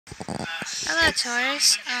Hello,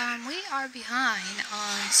 Taurus. We are behind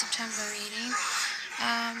on September reading,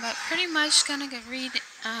 but pretty much gonna read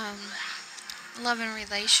love and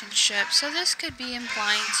relationship. So this could be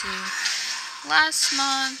implying to last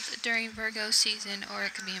month during Virgo season, or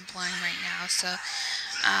it could be implying right now. So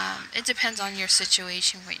it depends on your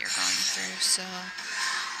situation, what you're going through. So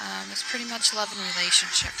it's pretty much love and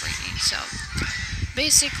relationship reading. So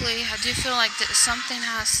basically, I do feel like that something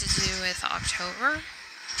has to do with October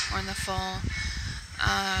or in the fall.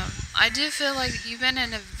 I do feel like you've been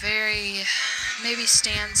in a very maybe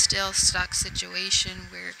standstill, stuck situation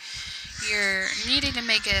where you're needing to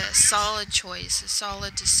make a solid choice, a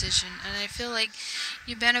solid decision, and I feel like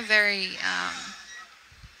you've been a very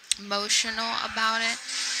emotional about it,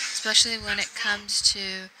 especially when it comes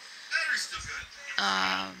to.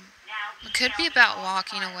 Um, it could be about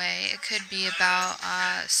walking away. It could be about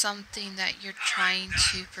something that you're trying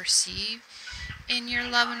to perceive in your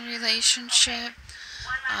love and relationship.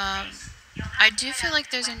 Um, I do feel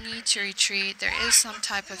like there's a need to retreat. There is some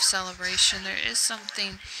type of celebration. There is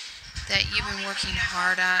something that you've been working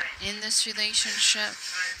hard at in this relationship.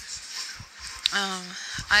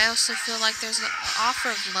 I also feel like there's an offer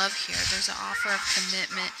of love here. There's an offer of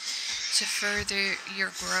commitment to further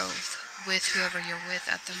your growth with whoever you're with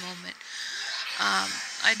at the moment.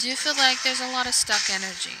 I do feel like there's a lot of stuck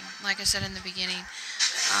energy, like I said in the beginning.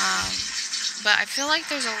 Um, but I feel like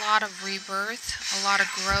there's a lot of rebirth, a lot of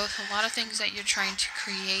growth, a lot of things that you're trying to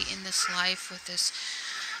create in this life with this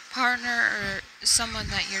partner or someone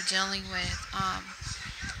that you're dealing with.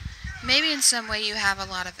 Maybe in some way you have a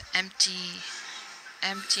lot of empty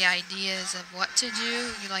ideas of what to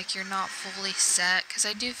do. You're not fully set. Because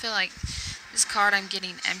I do feel like this card I'm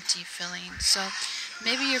getting empty feeling. So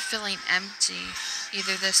maybe you're feeling empty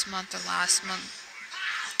either this month or last month,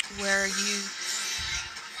 where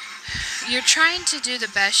you're trying to do the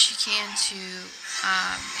best you can to,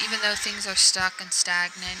 even though things are stuck and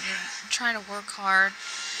stagnant, you're trying to work hard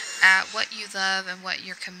at what you love and what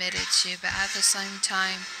you're committed to, but at the same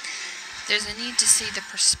time, there's a need to see the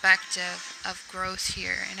perspective of growth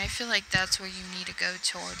here, and I feel like that's where you need to go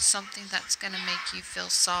towards, something that's going to make you feel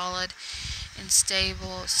solid and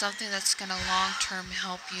stable, something that's going to long-term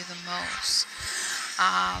help you the most.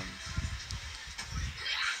 Um,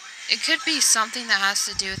 it could be something that has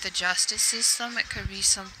to do with the justice system. It could be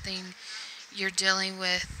something you're dealing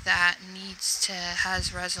with that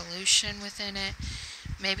has resolution within it,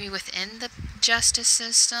 maybe within the justice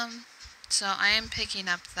system. So I am picking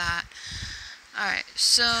up that. Alright,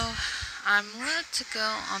 so I'm led to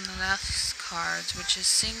go on the next cards, which is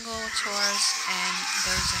single, Taurus, and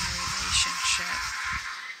those in a relationship.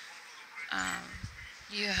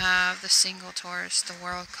 You have the single Taurus, the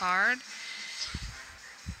World card,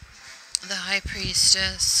 the High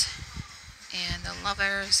Priestess, and the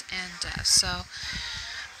Lovers, and Death. So,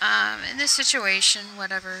 in this situation,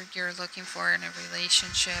 whatever you're looking for in a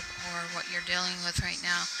relationship or what you're dealing with right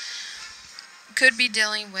now, could be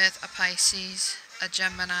dealing with a Pisces, a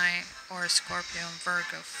Gemini, or a Scorpio and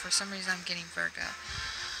Virgo. For some reason, I'm getting Virgo.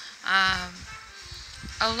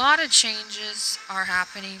 A lot of changes are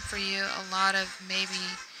happening for you. A lot of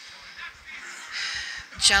maybe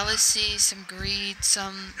jealousy, some greed,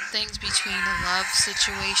 some things between a love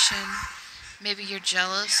situation. Maybe you're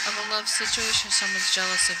jealous of a love situation. Someone's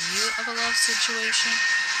jealous of you of a love situation.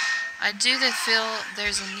 I do feel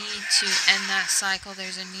there's a need to end that cycle.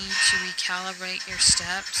 There's a need to recalibrate your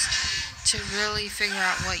steps to really figure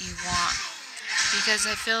out what you want. Because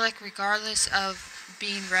I feel like regardless of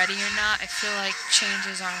being ready or not, I feel like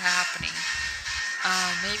changes are happening.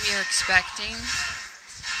 Maybe you're expecting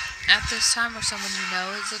at this time, or someone you know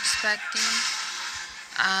is expecting.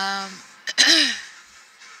 Um,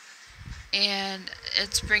 and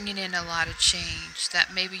it's bringing in a lot of change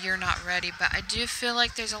that maybe you're not ready, but I do feel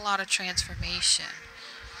like there's a lot of transformation.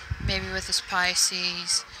 Maybe with this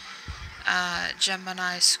Pisces,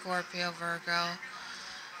 Gemini, Scorpio, Virgo.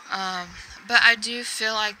 But I do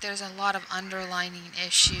feel like there's a lot of underlining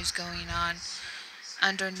issues going on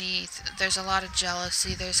underneath. There's a lot of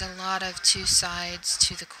jealousy. There's a lot of two sides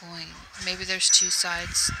to the coin. Maybe there's two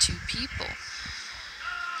sides to people.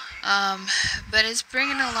 But it's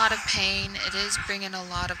bringing a lot of pain. It is bringing a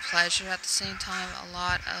lot of pleasure at the same time. A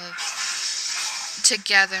lot of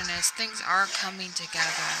togetherness. Things are coming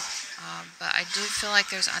together. But I do feel like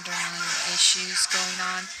there's underlying issues going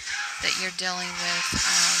on that you're dealing with,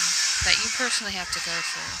 that you personally have to go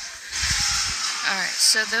through. Alright,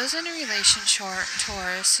 so those in a relationship,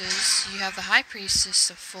 Tauruses, you have the High Priestess,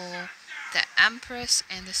 the Fool, the Empress,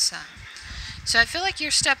 and the Sun. So I feel like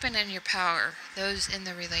you're stepping in your power. Those in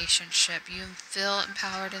the relationship, you feel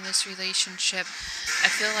empowered in this relationship. I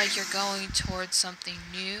feel like you're going towards something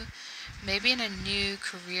new, maybe in a new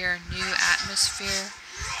career, new atmosphere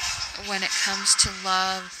when it comes to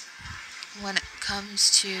love, when it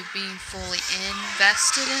comes to being fully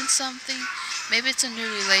invested in something. Maybe it's a new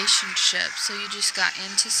relationship, so you just got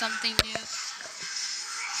into something new.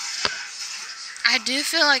 I do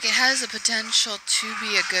feel like it has the potential to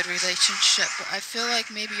be a good relationship, but I feel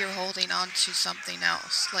like maybe you're holding on to something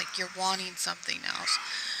else, like you're wanting something else.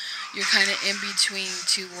 You're kind of in between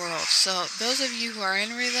two worlds. So those of you who are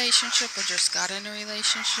in a relationship or just got in a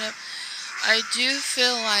relationship, I do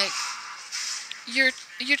feel like you're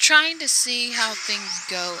trying to see how things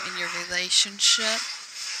go in your relationship,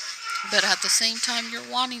 but at the same time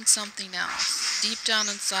you're wanting something else. Deep down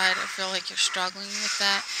inside, I feel like you're struggling with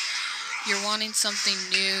that. You're wanting something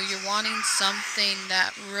new. You're wanting something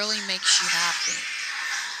that really makes you happy.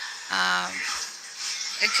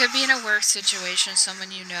 It could be in a work situation,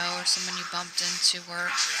 someone you know or someone you bumped into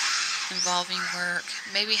work, involving work.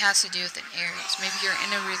 Maybe it has to do with an Aries. Maybe you're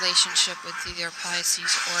in a relationship with either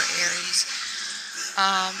Pisces or Aries.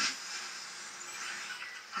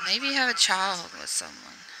 Maybe you have a child with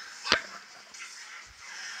someone.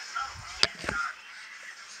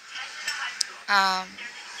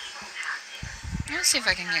 Let's see if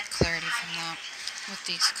I can get clarity from that with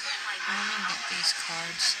these. Let me get these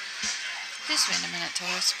cards. Just wait a minute,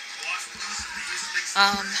 Taurus.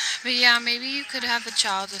 But yeah, maybe you could have a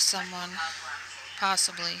child with someone,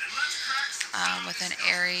 possibly, with an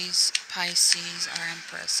Aries, Pisces, or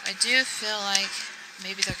Empress. I do feel like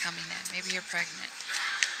maybe they're coming in. Maybe you're pregnant,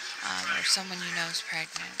 or someone you know is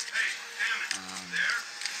pregnant.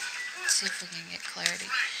 Let's see if we can get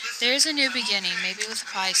clarity. There's a new beginning, maybe with a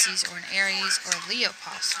Pisces or an Aries or a Leo,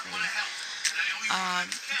 possibly.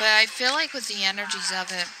 But I feel like with the energies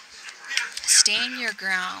of it, stand your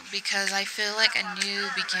ground, because I feel like a new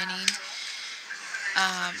beginning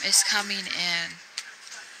is coming in.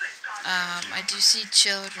 I do see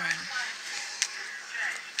children.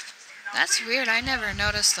 That's weird. I never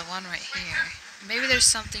noticed the one right here. Maybe there's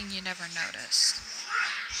something you never noticed.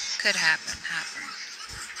 Could happen.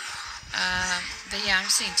 But yeah, I'm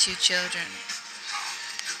seeing two children.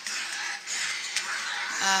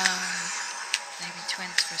 Maybe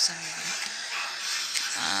twins for some of you.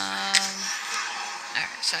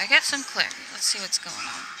 Alright, so I got some clarity. Let's see what's going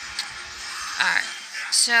on. Alright,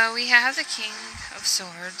 so we have the King of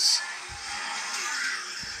Swords.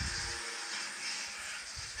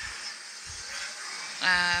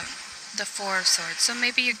 The Four of Swords. So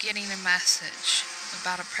maybe you're getting a message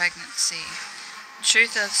about a pregnancy.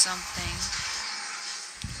 Truth of something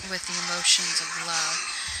with the emotions of love.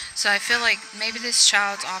 So I feel like maybe this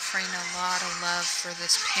child's offering a lot of love for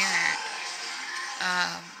this parent.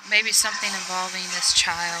 Maybe something involving this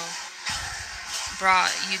child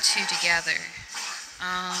brought you two together.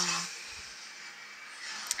 I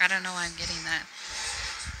don't know why I'm getting that.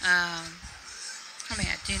 I mean,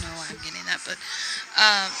 I do know why I'm getting that, but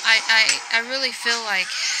I really feel like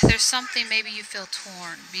there's something maybe you feel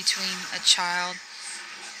torn between a child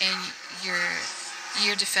and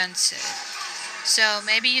you're defensive. So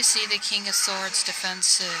maybe you see the King of Swords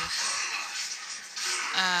defensive.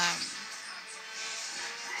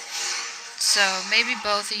 So maybe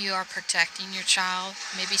both of you are protecting your child.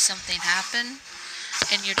 Maybe something happened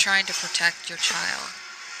and you're trying to protect your child.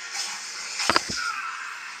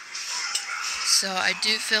 So I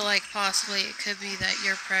do feel like possibly it could be that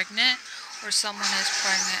you're pregnant or someone is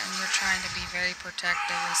pregnant and you're trying to be very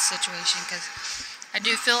protective of this situation, because I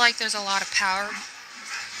do feel like there's a lot of power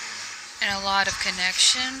and a lot of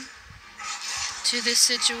connection to this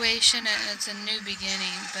situation, and it's a new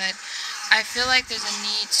beginning, but I feel like there's a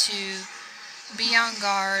need to be on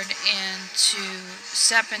guard and to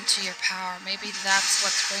step into your power. Maybe that's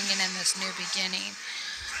what's bringing in this new beginning.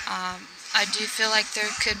 I do feel like there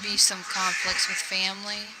could be some conflicts with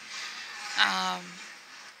family.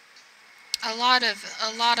 A lot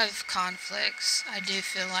of conflicts. I do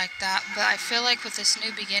feel like that, but I feel like with this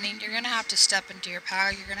new beginning, you're gonna have to step into your power.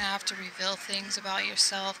 You're gonna have to reveal things about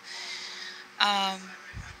yourself.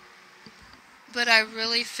 But I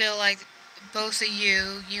really feel like both of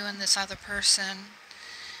you and this other person,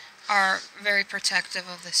 are very protective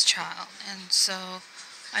of this child, and so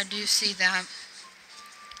I do see that.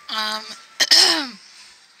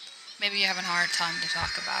 Maybe you're having a hard time to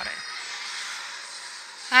talk about it.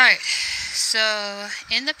 Alright, so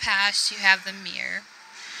in the past you have the Mirror,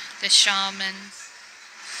 the Shaman,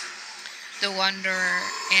 the Wanderer,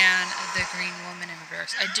 and the Green Woman in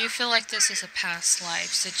reverse. I do feel like this is a past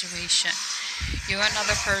life situation. You and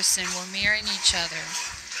another person were mirroring each other.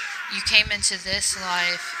 You came into this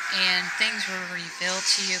life and things were revealed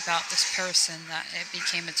to you about this person that it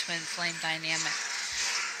became a twin flame dynamic.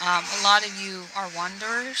 A lot of you are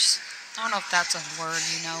wanderers. I don't know if that's a word,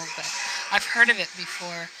 but I've heard of it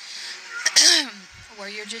before. Where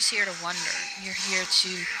you're just here to wonder. You're here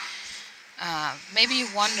to, maybe you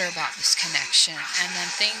wonder about this connection and then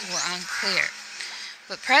things were unclear.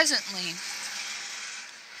 But presently,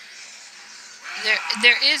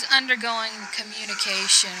 there is undergoing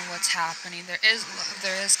communication what's happening. There is love,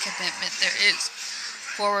 there is commitment, there is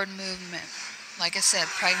forward movement. Like I said,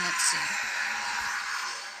 pregnancy.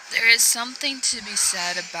 There is something to be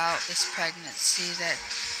said about this pregnancy that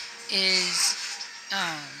is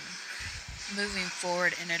moving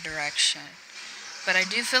forward in a direction. But I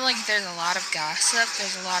do feel like there's a lot of gossip,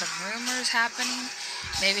 there's a lot of rumors happening,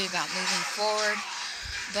 maybe about moving forward.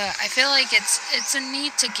 But I feel like it's a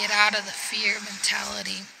need to get out of the fear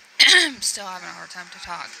mentality. I'm still having a hard time to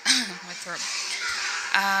talk. My throat.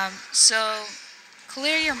 So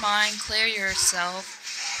clear your mind, clear yourself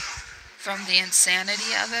from the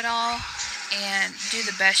insanity of it all, and do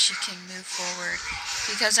the best you can move forward.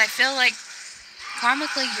 Because I feel like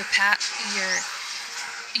karmically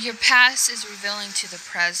your past is revealing to the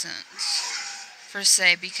present, per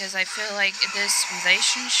se, because I feel like this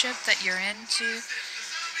relationship that you're into,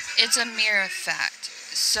 it's a mirror effect.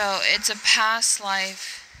 So it's a past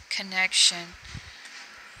life connection,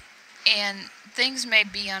 and things may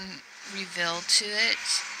be unrevealed to it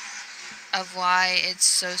of why it's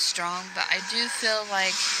so strong, but I do feel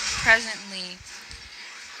like presently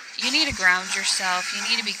you need to ground yourself. You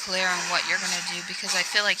need to be clear on what you're going to do, because I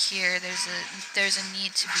feel like here there's a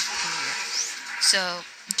need to be clear. So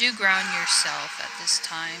do ground yourself at this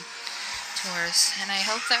time, Taurus, and I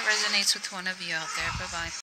hope that resonates with one of you out there. Bye-bye.